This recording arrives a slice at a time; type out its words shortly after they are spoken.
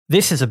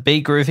This is a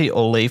Be Groovy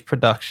or Leave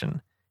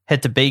production.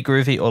 Head to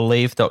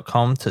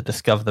begroovyorleave.com to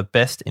discover the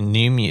best in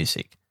new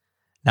music.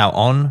 Now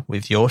on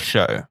with your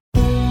show.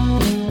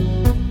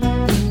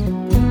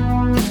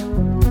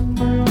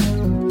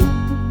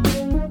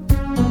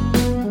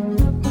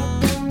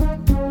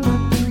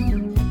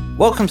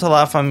 Welcome to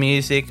Laugh on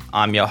Music.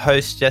 I'm your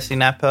host, Jesse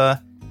Napper.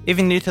 If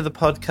you're new to the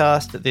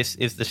podcast, this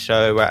is the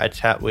show where I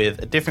chat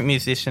with a different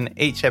musician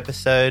each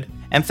episode.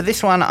 And for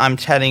this one, I'm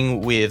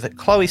chatting with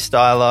Chloe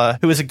Styler,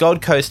 who is a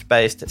Gold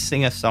Coast-based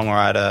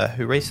singer-songwriter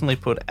who recently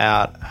put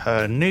out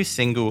her new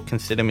single,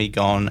 Consider Me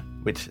Gone,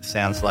 which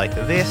sounds like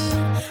this.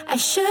 I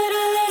should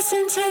have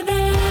listened to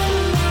them.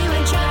 They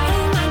were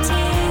drying my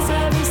tears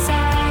every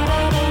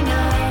Saturday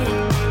night.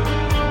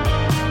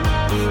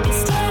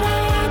 Instead, I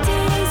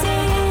acted as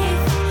if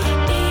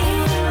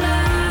being in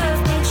love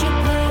makes you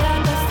put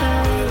up a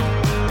fight.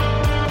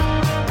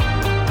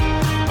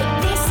 But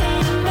this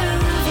ain't a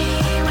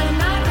movie. We're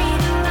not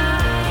reading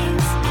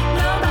lines.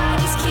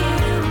 Nobody's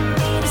cueing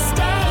me to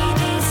stay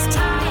this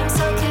time.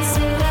 So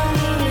consider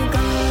me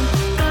gone,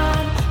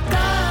 gone,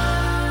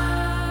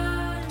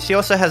 gone. She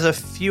also has a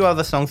few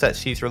other songs that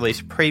she's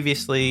released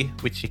previously,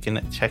 which you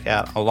can check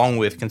out along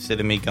with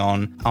Consider Me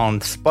Gone on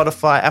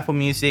Spotify, Apple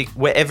Music,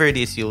 wherever it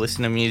is you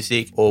listen to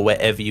music or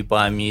wherever you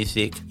buy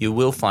music, you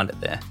will find it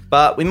there.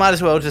 But we might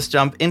as well just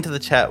jump into the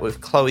chat with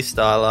Chloe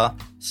Styler.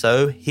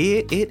 So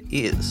here it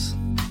is.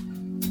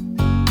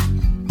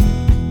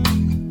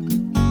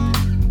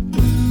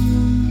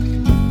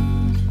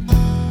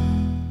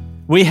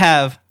 We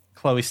have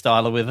Chloe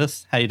Styler with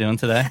us. How you doing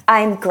today?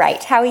 I'm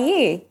great. How are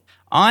you?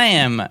 I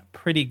am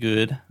pretty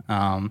good.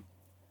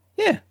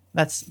 Yeah,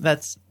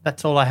 that's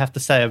all I have to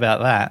say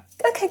about that.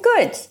 Okay,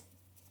 good.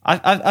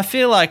 I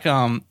feel like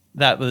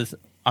that was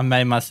I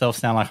made myself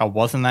sound like I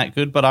wasn't that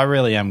good, but I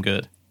really am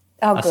good.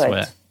 Oh, I good.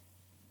 swear.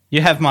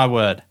 You have my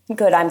word.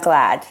 Good, I'm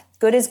glad.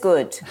 Good is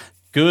good.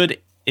 Good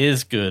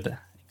is good.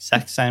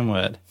 Exact same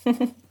word.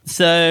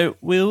 So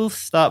we'll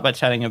start by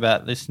chatting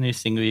about this new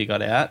single you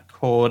got out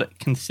called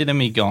Consider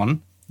Me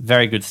Gone.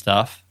 Very good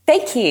stuff.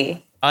 Thank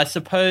you. I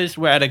suppose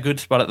we're at a good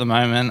spot at the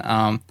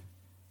moment.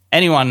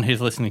 Anyone who's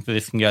listening to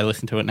this can go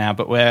listen to it now,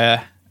 but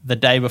we're the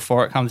day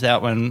before it comes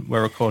out when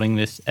we're recording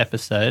this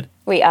episode.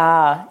 We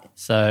are.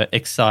 So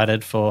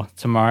excited for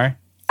tomorrow.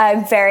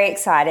 I'm very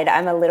excited.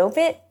 I'm a little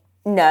bit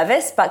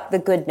nervous, but the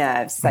good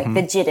nerves, like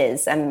the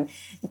jitters.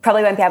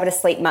 Probably won't be able to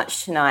sleep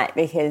much tonight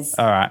because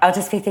All right. I'll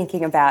just be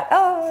thinking about,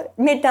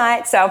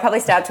 midnight. So I'll probably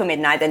stay up till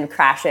midnight, then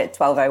crash at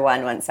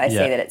 12:01 once I see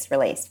that it's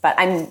released. But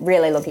I'm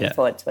really looking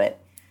forward to it.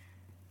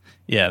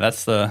 Yeah,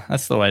 that's the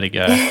way to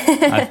go,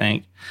 I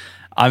think.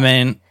 I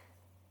mean,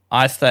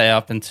 I stay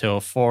up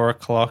until 4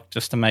 o'clock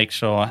just to make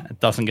sure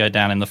it doesn't go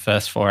down in the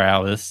first 4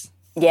 hours.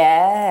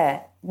 Yeah.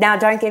 Now,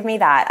 don't give me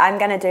that. I'm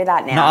going to do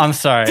that now. No, I'm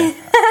sorry.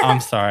 I'm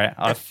sorry.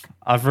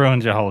 I've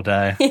ruined your whole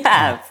day. You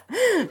have.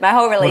 My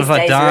whole release What have I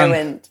day's done?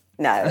 ruined.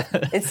 No,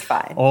 it's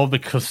fine. All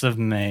because of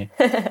me.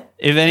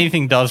 If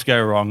anything does go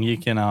wrong, you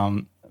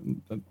can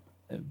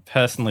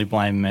personally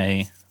blame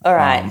me. All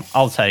right.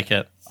 I'll take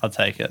it.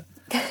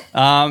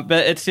 But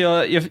it's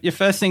your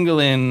first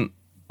single in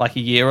like a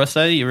year or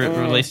so. You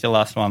released your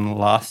last one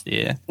last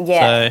year.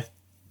 Yeah. So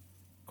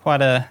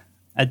quite a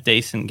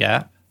decent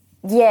gap.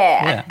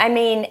 Yeah. I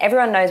mean,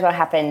 everyone knows what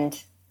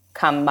happened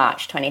come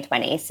March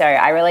 2020. So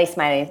I released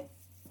my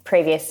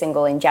previous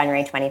single in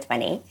January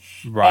 2020.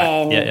 Right.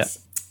 And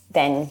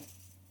then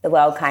the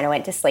world kind of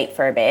went to sleep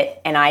for a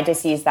bit. And I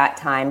just used that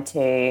time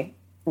to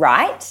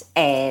write.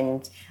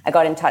 And I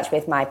got in touch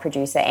with my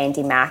producer,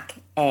 Andy Mack,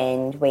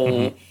 and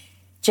we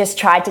just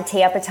tried to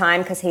tee up a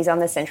time because he's on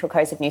the central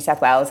coast of New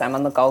South Wales. I'm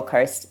on the Gold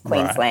Coast,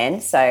 Queensland.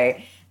 Right. So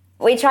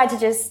we tried to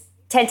just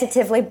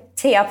tentatively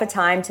tee up a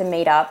time to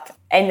meet up.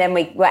 And then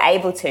we were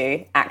able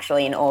to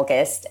actually in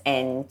August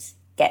and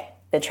get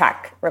the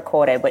track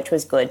recorded, which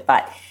was good.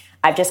 But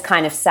I've just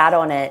kind of sat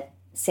on it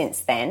since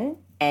then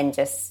and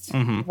just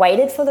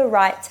waited for the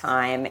right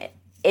time.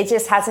 It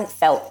just hasn't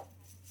felt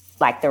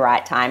like the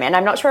right time. And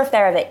I'm not sure if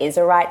there ever is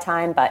a right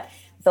time, but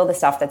with all the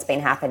stuff that's been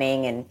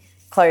happening and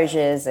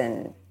closures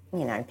and,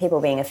 you know, people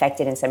being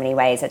affected in so many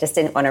ways, I just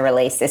didn't want to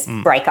release this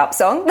breakup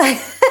song.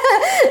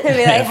 And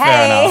be like,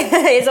 hey,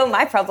 here's all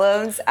my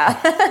problems.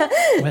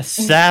 We're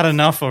sad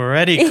enough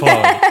already, Chloe.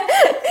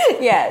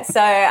 Yeah,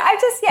 so I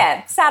just,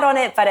 sat on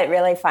it, but it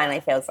really finally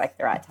feels like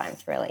the right time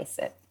to release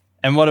it.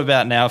 And what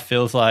about now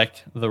feels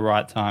like the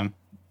right time,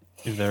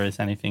 if there is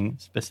anything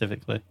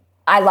specifically?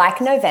 I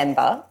like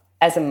November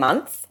as a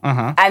month.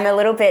 I'm a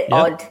little bit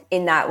odd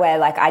in that where,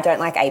 like, I don't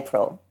like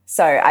April.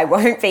 So I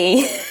won't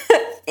be...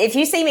 If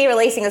you see me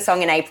releasing a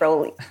song in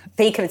April,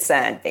 be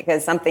concerned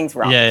because something's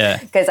wrong. Yeah.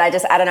 Because I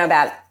don't know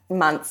about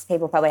months.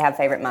 People probably have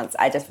favourite months.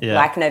 I just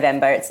like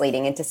November. It's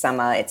leading into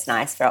summer. It's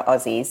nice for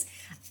Aussies.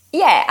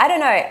 Yeah, I don't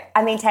know.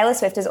 I mean, Taylor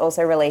Swift is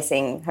also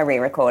releasing her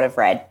re-record of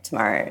Red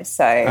tomorrow.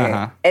 So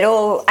I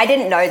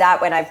didn't know that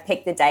when I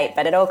picked the date,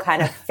 but it all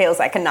kind of feels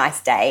like a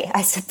nice day,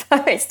 I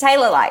suppose.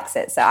 Taylor likes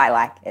it, so I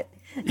like it.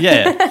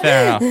 Yeah,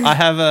 fair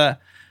enough.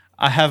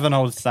 I have an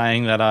old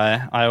saying that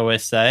I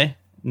always say,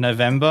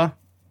 November,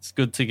 It's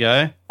good to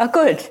go. Oh,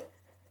 good.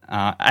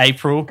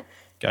 April,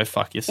 go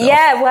fuck yourself.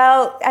 Yeah,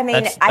 well, I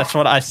mean, That's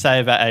what I say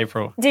about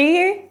April. do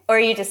you? Or are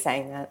you just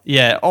saying that?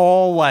 Yeah,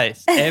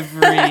 always.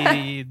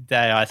 Every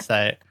day I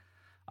say it.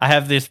 I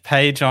have this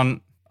page on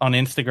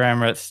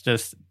Instagram where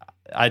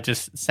I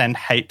just send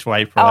hate to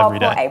April every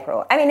day. Oh, poor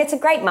April. I mean, it's a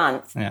great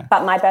month, Yeah.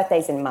 but my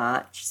birthday's in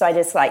March, so I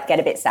just like get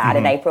a bit sad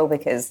in April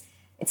because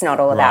it's not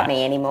all about Right.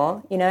 me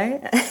anymore, you know?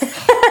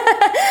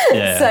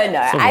 Yeah, So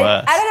no, it's the I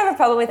worst. don't have a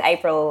problem with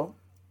April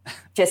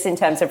just in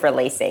terms of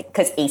releasing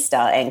because Easter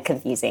and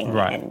confusing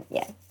Right. and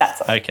yeah,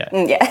 that's all. Okay,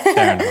 Yeah.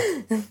 fair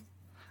enough.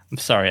 I'm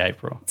sorry,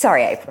 April.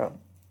 Sorry, April.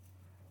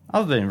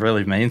 I've been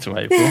really mean to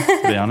April,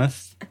 to be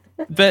honest.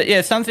 But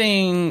yeah,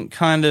 something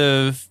kind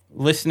of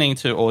listening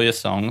to all your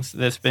songs,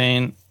 there's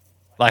been,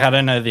 like, I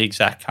don't know the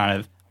exact kind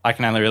of, I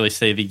can only really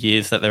see the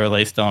years that they're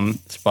released on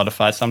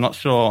Spotify, so I'm not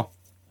sure,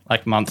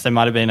 like, months. There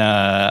might have been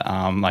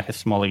a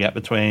smaller gap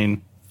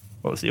between,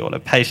 what was the order?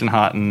 Patient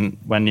Heart and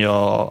When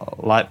Your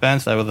Light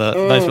Burns. Those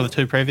were the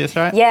two previous,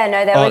 right? Yeah,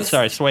 no, there was...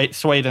 Sorry,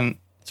 Sweden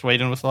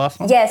was the last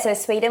one? Yeah, so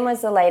Sweden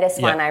was the latest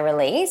Yeah. one I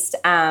released.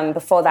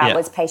 Before that Yeah.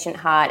 was Patient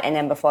Heart, and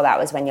then before that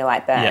was When Your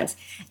Light Burns.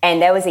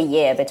 And there was a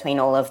year between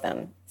all of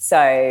them.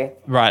 So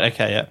Right,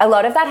 okay, yeah. a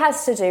lot of that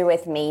has to do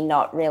with me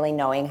not really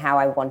knowing how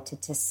I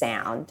wanted to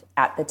sound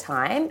at the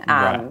time.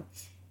 Right.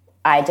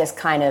 I just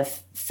kind of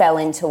fell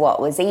into what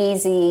was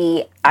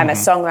easy. I'm a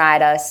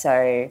songwriter,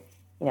 so,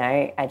 you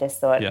know, I just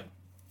thought Yeah.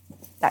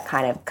 that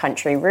kind of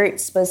country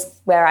roots was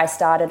where I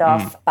started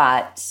off.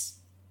 But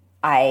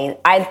I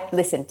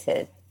listened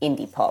to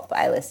indie pop.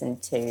 I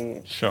listened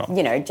to, Sure.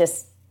 you know,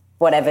 just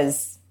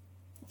whatever's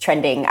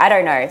trending. I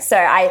don't know. So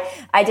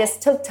I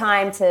just took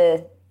time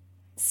to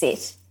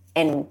sit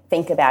and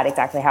think about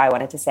exactly how I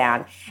wanted to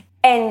sound.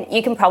 And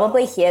you can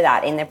probably hear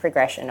that in the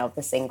progression of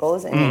the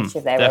singles in each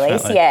of their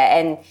release. definitely.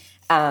 Yeah,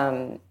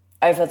 and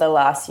over the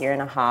last year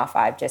and a half,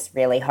 I've just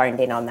really honed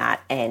in on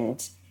that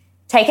and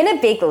taken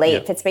a big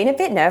leap. Yeah. It's been a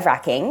bit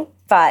nerve-wracking,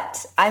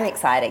 but I'm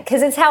excited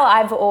because it's how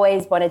I've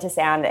always wanted to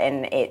sound,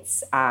 and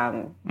it's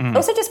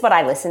also just what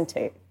I listen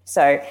to.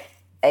 So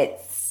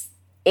it's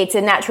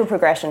a natural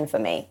progression for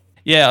me.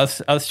 Yeah,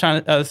 I was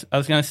going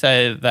to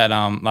say that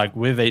like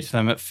with each of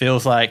them, it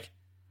feels like,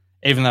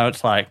 even though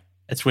it's like,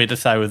 it's weird to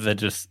say with the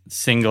just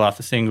single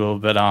after single,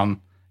 but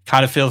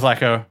kind of feels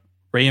like a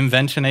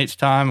reinvention each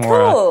time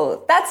or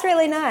Cool. That's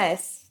really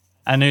nice.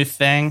 a new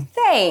thing.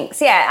 Thanks.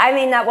 Yeah, I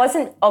mean, that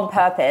wasn't on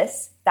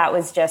purpose. That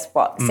was just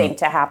what seemed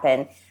to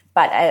happen.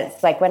 But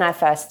it's like when I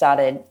first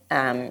started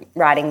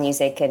writing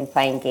music and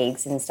playing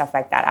gigs and stuff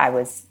like that, I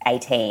was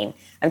 18.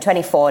 I'm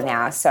 24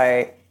 now.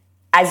 So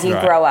as you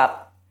Right. grow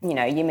up, you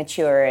know, you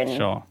mature and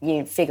Sure.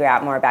 you figure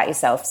out more about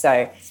yourself.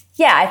 So,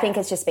 yeah, I think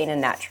it's just been a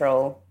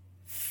natural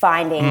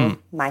finding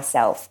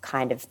myself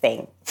kind of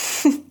thing.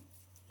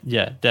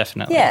 Yeah,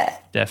 definitely. Yeah.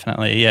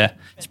 Definitely, yeah.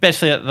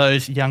 Especially at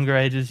those younger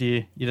ages,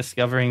 you're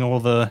discovering all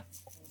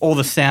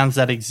the sounds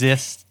that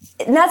exist.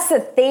 And that's the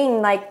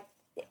thing, like,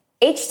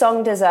 each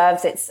song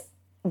deserves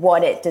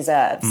what it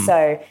deserves.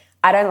 So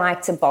I don't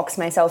like to box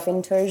myself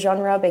into a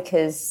genre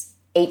because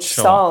each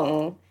Sure.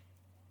 song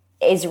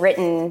is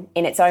written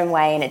in its own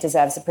way and it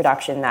deserves a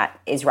production that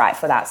is right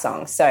for that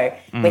song. So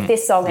with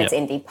this song, it's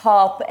Yep. indie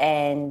pop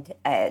and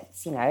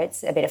it's, you know,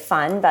 it's a bit of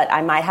fun, but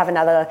I might have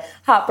another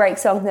heartbreak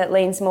song that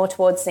leans more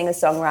towards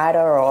singer-songwriter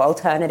or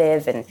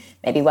alternative, and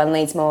maybe one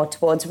leans more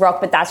towards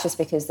rock, but that's just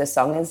because the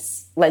song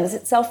lends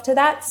itself to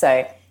that.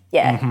 So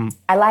yeah,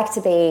 I like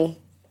to be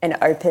an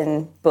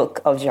open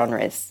book of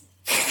genres.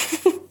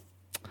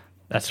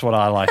 That's what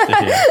I like to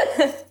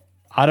hear.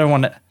 I don't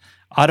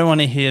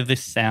want to hear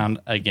this sound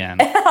again.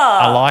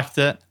 I liked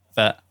it,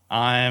 but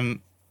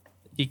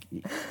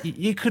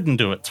you couldn't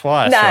do it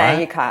twice, No, right?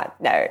 you can't.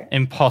 No,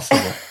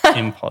 Impossible.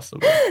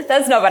 Impossible.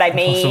 that's not what I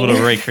mean. Impossible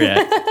to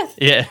recreate.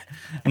 Yeah.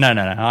 No,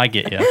 I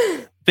get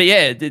you. But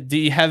yeah, do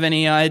you have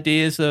any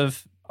ideas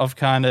of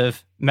kind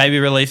of maybe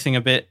releasing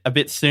a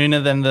bit sooner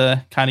than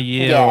the kind of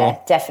year Yeah,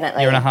 or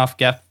definitely. year and a half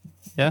gap?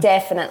 Yeah.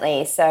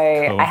 Definitely. So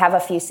I have a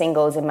few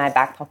singles in my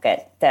back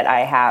pocket that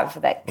I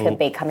have that could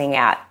be coming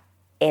out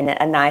in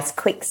a nice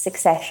quick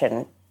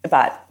succession,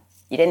 but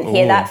you didn't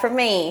hear that from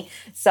me.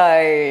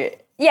 So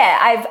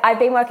yeah, I've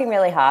been working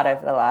really hard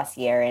over the last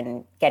year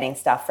and getting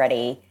stuff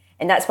ready.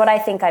 And that's what I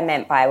think I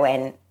meant by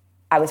when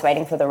I was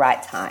waiting for the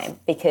right time,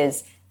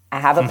 because I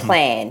have a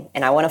plan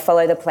and I want to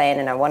follow the plan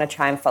and I want to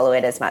try and follow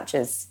it as much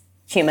as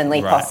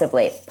humanly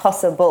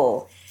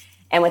possible.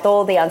 And with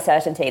all the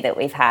uncertainty that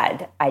we've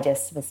had, I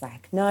just was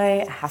like, no,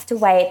 I have to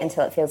wait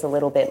until it feels a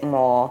little bit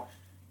more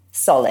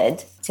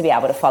solid to be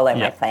able to follow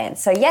my plan.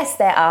 So yes,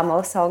 there are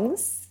more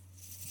songs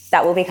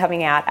that will be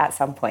coming out at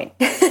some point.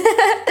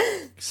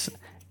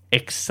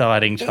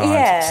 Exciting times.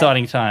 Yeah.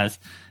 Exciting times.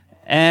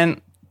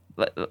 And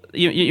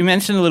you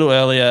mentioned a little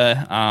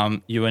earlier,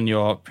 you and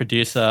your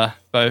producer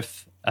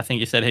both, I think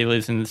you said he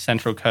lives in the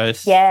Central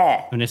Coast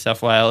Yeah. of New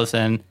South Wales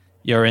and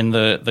you're in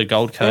the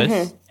Gold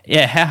Coast.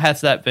 Yeah, how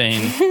has that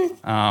been?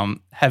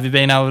 Have you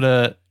been able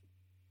to,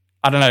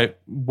 I don't know,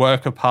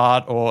 work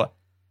apart, or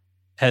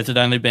has it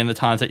only been the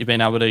times that you've been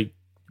able to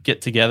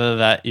get together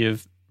that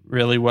you've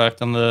really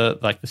worked on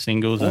the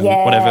singles and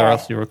Yeah. whatever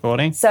else you're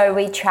recording? So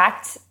we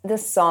tracked the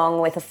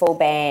song with a full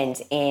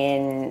band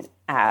in,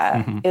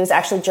 it was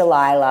actually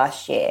July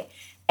last year.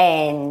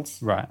 And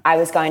Right. I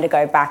was going to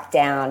go back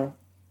down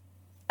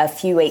a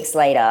few weeks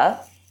later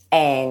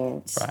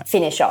and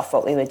finish off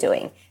what we were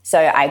doing. So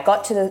I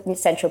got to the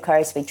Central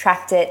Coast, we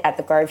tracked it at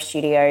the Grove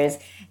Studios.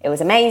 It was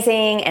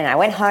amazing. And I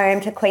went home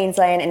to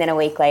Queensland, and then a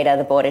week later,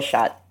 the borders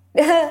shut.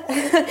 So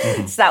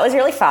that was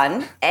really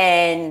fun.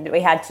 And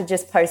we had to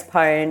just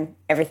postpone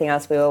everything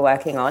else we were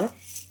working on.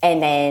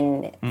 And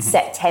then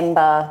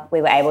September,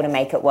 we were able to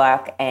make it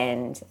work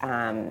and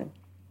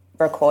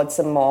record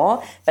some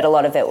more. But a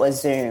lot of it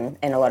was Zoom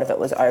and a lot of it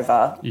was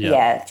over.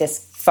 Yeah.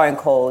 Just phone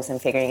calls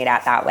and figuring it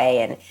out that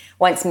way. And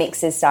once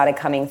mixes started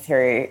coming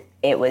through,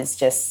 it was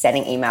just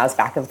sending emails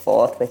back and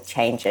forth with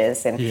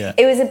changes. And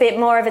it was a bit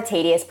more of a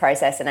tedious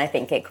process than I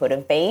think it could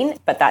have been.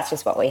 But that's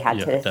just what we had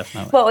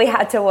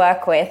to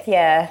work with.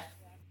 Yeah.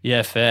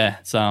 Yeah, fair.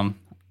 It's a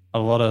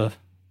lot of,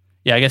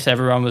 I guess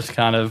everyone was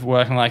kind of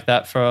working like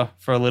that for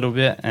a little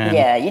bit. And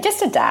yeah, you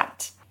just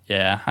adapt.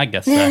 Yeah, I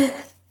guess so.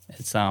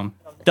 It's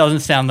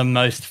doesn't sound the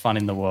most fun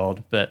in the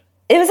world, but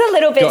it was a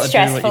little bit gotta do what you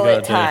stressful gotta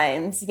at do.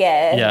 times.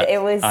 Yeah,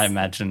 it was. I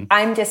imagine.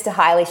 I'm just a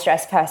highly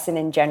stressed person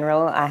in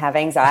general. I have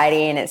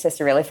anxiety and it's just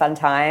a really fun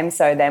time.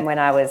 So then when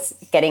I was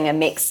getting a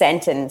mix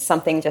sent and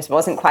something just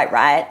wasn't quite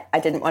right, I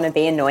didn't want to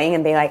be annoying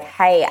and be like,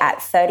 hey,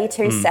 at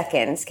 32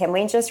 seconds, can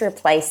we just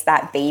replace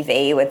that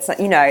BV with,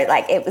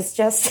 like it was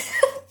just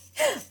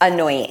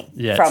annoying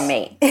from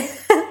me.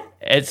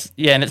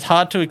 And it's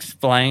hard to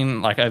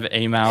explain like over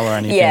email or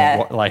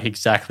anything,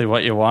 exactly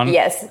what you want.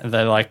 Yes.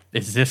 They're like,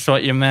 is this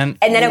what you meant?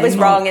 And then it was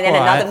Not wrong, and then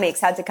quite. another mix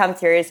had to come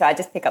through, so I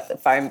just pick up the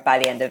phone by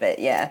the end of it.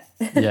 Yeah.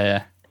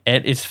 Yeah,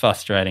 it is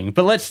frustrating.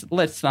 But let's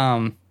move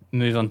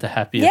on to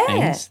happier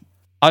things.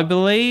 I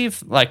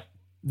believe like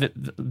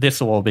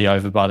this will all be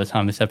over by the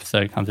time this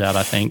episode comes out,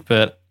 I think.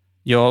 But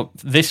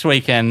this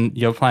weekend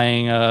you're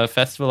playing a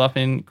festival up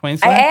in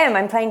Queensland? I am.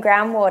 I'm playing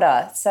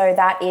Groundwater. So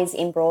that is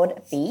in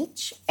Broad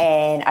Beach,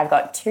 and I've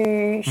got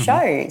 2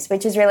 shows,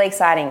 which is really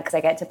exciting because I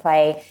get to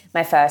play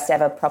my first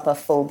ever proper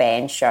full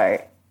band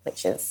show,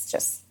 which is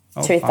just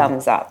 2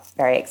 thumbs up.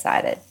 Very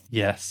excited.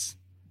 Yes.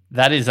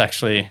 That is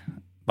actually,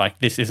 like,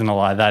 this isn't a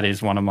lie. That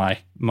is one of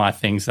my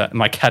things, that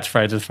my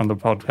catchphrases from the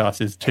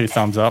podcast is 2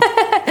 thumbs up.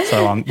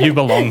 So you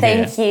belong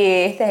here.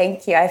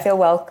 Thank you. I feel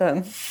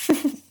welcome.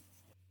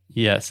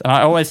 Yes, and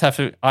I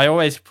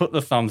always put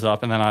the thumbs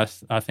up, and then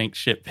I think,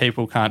 shit,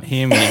 people can't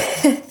hear me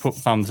put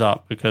thumbs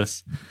up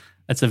because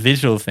it's a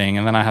visual thing,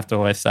 and then I have to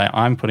always say,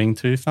 I'm putting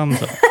 2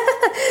 thumbs up.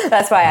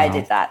 That's why I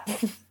did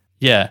that.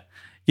 Yeah.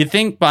 You'd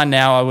think by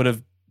now I would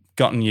have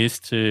gotten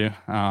used to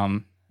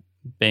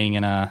being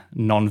in a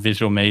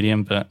non-visual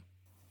medium, but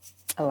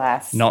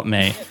Alas. not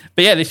me.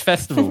 But yeah, this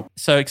festival,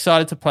 so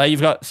excited to play.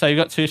 You've got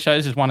 2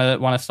 shows. Is one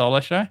a solo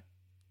show?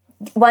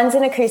 One's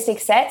an acoustic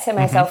set, so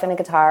myself and a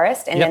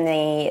guitarist, and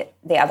then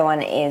the other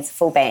one is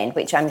full band,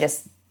 which I'm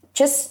just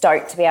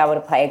stoked to be able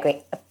to play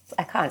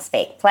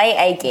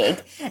a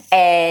gig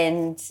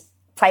and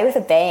play with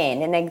a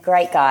band, and they're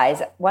great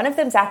guys. One of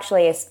them's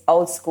actually an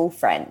old school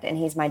friend, and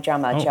he's my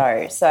drummer,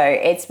 Joe. So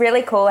it's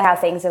really cool how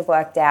things have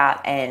worked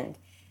out, and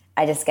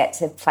I just get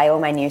to play all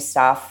my new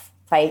stuff,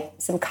 play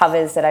some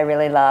covers that I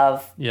really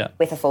love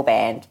with a full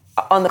band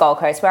on the Gold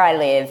Coast where I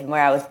live and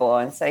where I was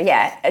born. So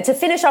yeah, to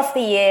finish off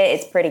the year,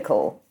 it's pretty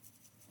cool.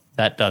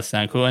 That does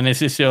sound cool. And is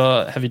this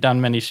have you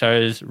done many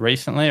shows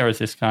recently, or is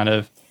this kind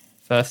of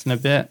first in a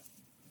bit?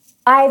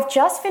 I've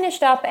just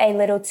finished up a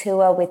little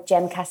tour with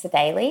Jem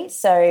Casadei.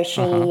 So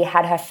she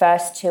had her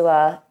first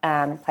tour,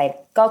 played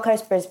Gold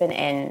Coast, Brisbane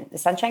and the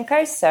Sunshine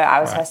Coast. So I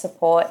was her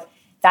support.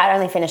 That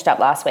only finished up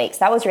last week. So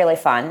that was really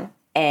fun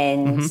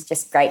and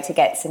just great to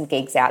get some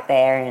gigs out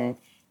there,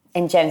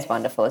 and Jem's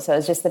wonderful. So it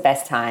was just the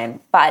best time.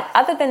 But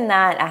other than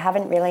that, I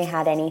haven't really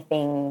had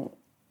anything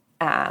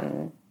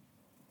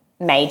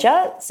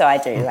major. So I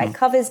do like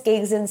covers,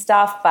 gigs and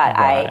stuff. But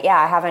I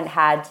haven't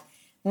had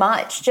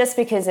much just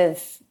because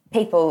of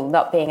people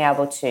not being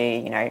able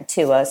to,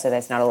 tour. So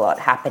there's not a lot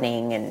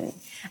happening. And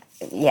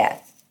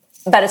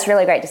but it's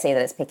really great to see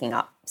that it's picking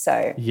up.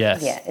 So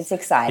it's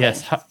exciting.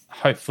 Yes,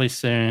 hopefully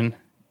soon.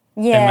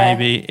 Yeah. There may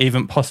be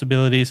even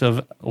possibilities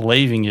of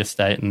leaving your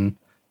state and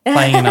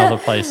playing in other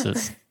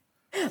places.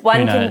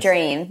 One can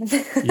dream.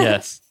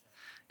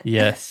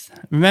 Yes.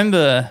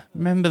 Remember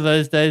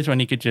those days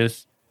when you could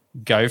just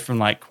go from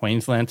like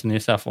Queensland to New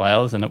South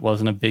Wales and it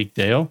wasn't a big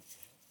deal?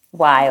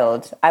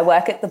 Wild. I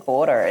work at the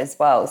border as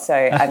well, so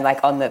I'm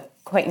like on the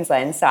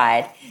Queensland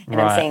side,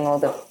 and I'm seeing all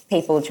the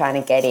people trying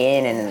to get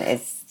in,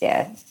 and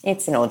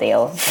it's an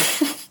ordeal.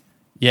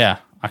 Yeah,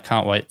 I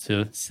can't wait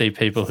to see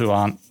people who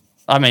aren't.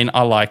 I mean,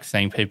 I like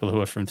seeing people who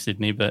are from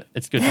Sydney, but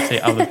it's good to see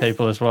other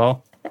people as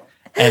well.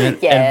 And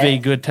it'd be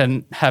good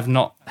to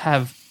not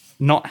have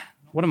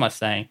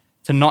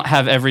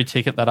every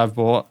ticket that I've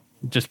bought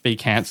just be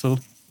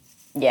cancelled.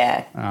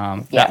 Yeah.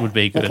 That would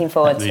be good. Looking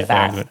forward to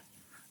that. Very good.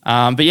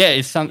 But yeah,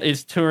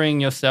 is touring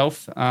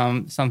yourself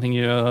something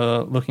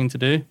you're looking to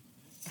do?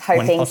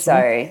 Hoping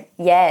so.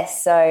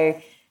 Yes.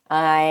 So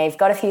I've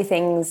got a few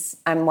things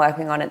I'm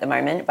working on at the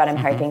moment, but I'm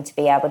hoping to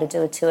be able to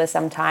do a tour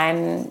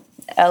sometime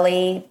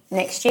early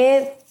next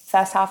year,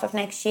 first half of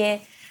next year,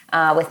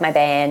 with my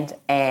band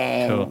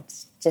and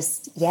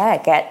just,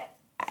 get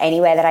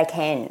anywhere that I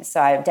can. So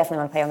I definitely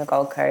want to play on the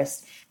Gold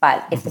Coast.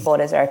 But if the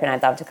borders are open,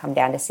 I'd love to come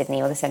down to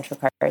Sydney or the Central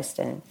Coast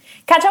and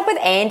catch up with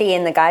Andy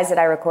and the guys that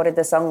I recorded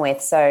the song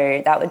with.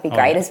 So that would be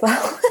great as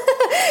well,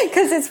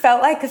 because it's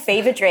felt like a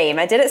fever dream.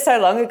 I did it so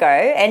long ago,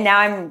 and now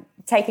I'm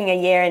taking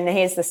a year and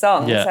here's the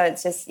song. Yeah. So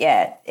it's just,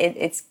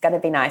 it's going to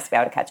be nice to be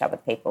able to catch up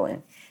with people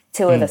and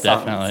tour the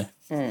songs.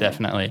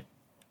 Definitely.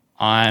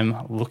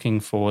 I'm looking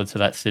forward to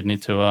that Sydney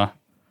tour.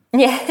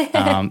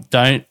 Yeah.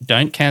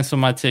 Don't cancel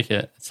my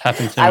ticket. It's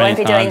happened too I many won't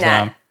be times. doing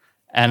that.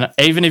 And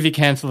even if you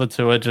cancel the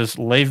tour, just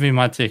leave me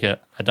my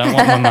ticket. I don't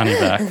want my money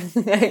back.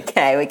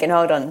 Okay, we can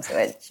hold on to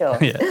it, sure.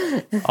 Yeah,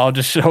 I'll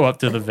just show up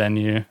to the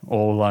venue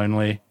all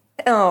lonely.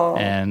 Oh,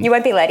 And you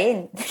won't be let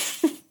in.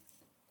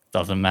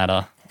 doesn't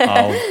matter.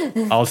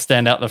 I'll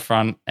stand out the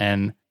front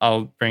and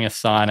I'll bring a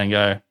sign and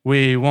go,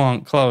 "We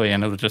want Chloe,"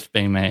 and it'll just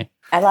be me.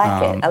 I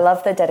like it. I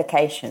love the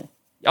dedication.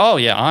 Oh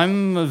yeah,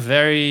 I'm a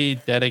very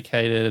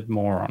dedicated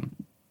moron.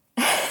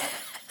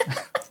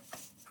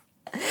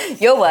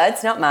 Your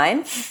words, not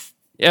mine.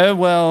 Yeah,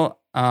 well,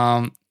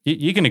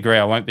 you can agree.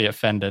 I won't be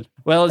offended.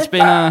 Well, it's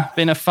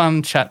been a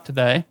fun chat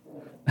today.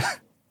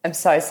 I'm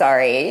so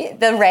sorry.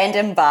 The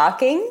random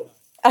barking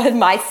and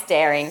my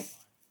staring.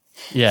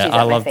 Yeah, She's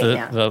I at my love feet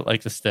now.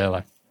 the stare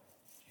like,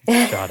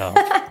 shut up.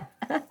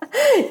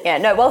 Yeah,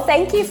 no, well,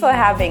 thank you for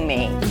having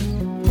me.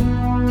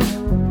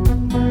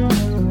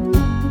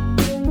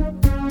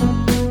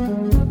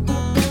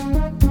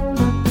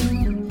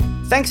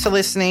 Thanks for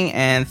listening,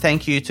 and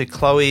thank you to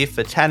Chloe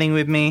for chatting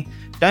with me.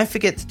 Don't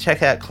forget to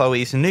check out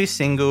Chloe's new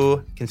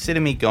single,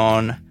 Consider Me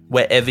Gone,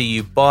 wherever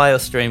you buy or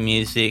stream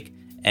music,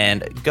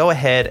 and go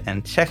ahead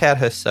and check out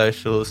her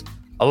socials,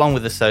 along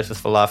with the socials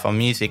for Life on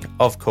Music,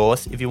 of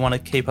course, if you want to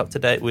keep up to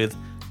date with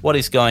what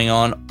is going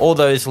on. All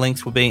those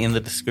links will be in the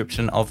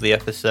description of the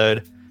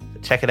episode.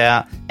 Check it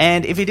out.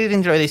 And if you did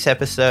enjoy this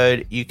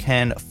episode, you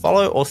can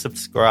follow or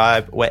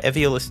subscribe wherever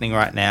you're listening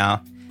right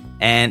now.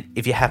 And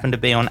if you happen to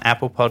be on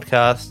Apple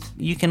Podcasts,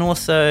 you can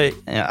also,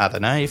 I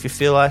don't know, if you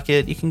feel like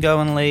it, you can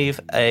go and leave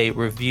a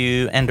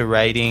review and a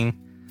rating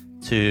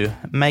to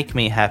make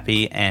me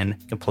happy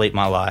and complete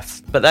my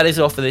life. But that is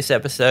all for this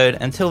episode.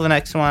 Until the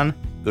next one,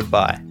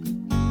 goodbye.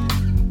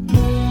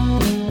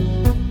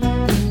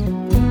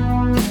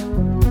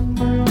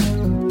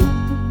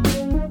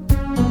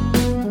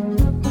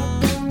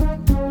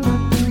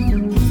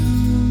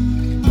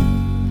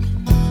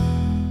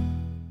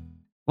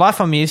 Life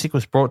on Music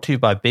was brought to you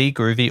by Be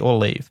Groovy or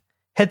Leave.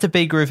 Head to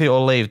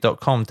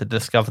begroovyorleave.com to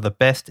discover the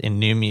best in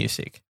new music.